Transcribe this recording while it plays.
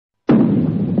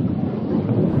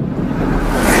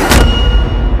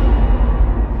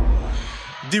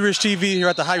D-Rich TV here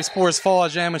at the Hype Sports Fall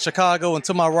Jam in Chicago, and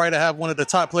to my right I have one of the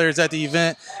top players at the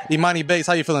event, Emoni Bates.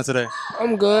 How you feeling today?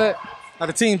 I'm good. Now,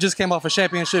 the team just came off a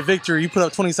championship victory. You put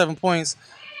up 27 points.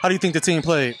 How do you think the team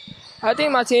played? I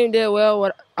think my team did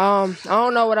well. I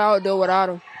don't know what I would do without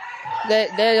them.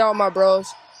 They're all my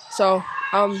bros, so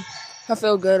I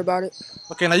feel good about it.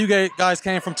 Okay, now you guys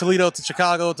came from Toledo to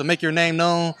Chicago to make your name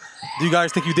known. Do you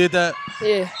guys think you did that?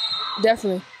 Yeah,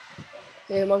 definitely.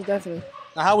 Yeah, most definitely.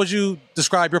 Now, how would you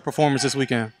describe your performance this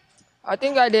weekend? I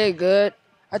think I did good.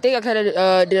 I think I kind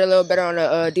of did a little better on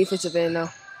the defensive end, though.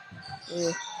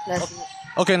 Yeah, that's it.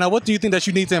 Okay, now what do you think that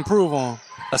you need to improve on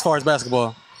as far as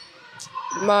basketball?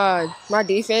 My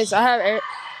defense.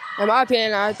 In my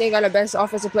opinion, I think I'm the best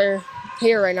offensive player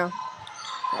here right now.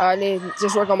 I need to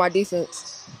just work on my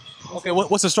defense. Okay,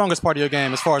 what's the strongest part of your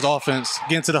game as far as offense?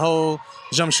 Getting to the hole,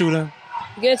 jump shooting?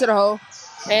 Getting to the hole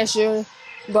and shooting.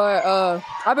 But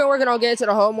I've been working on getting to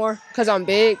the hole more because I'm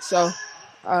big, so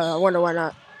I wonder why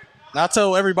not. Now, I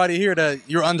tell everybody here that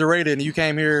you're underrated and you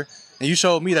came here and you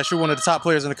showed me that you're one of the top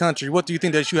players in the country. What do you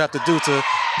think that you have to do to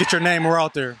get your name more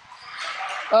out there?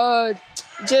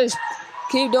 Just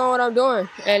keep doing what I'm doing,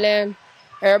 and then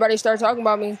everybody start talking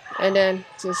about me, and then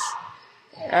just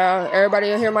everybody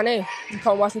will hear my name and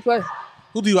come watch me play.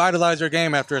 Who do you idolize your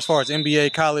game after as far as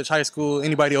NBA, college, high school,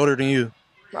 anybody older than you?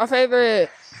 My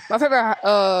favorite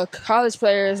college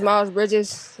player is Miles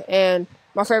Bridges, and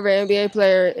my favorite NBA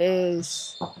player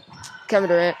is Kevin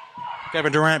Durant.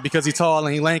 Kevin Durant, because he's tall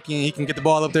and he's lanky and he can get the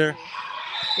ball up there?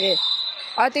 Yeah.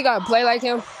 I think I play like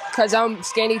him because I'm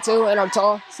skinny too and I'm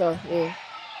tall, so yeah.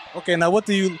 Okay, now what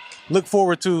do you look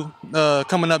forward to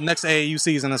coming up next AAU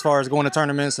season as far as going to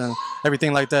tournaments and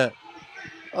everything like that?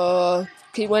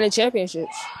 Keep winning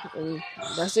championships, and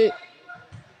that's it.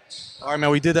 All right, man,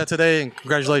 we did that today, and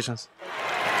congratulations.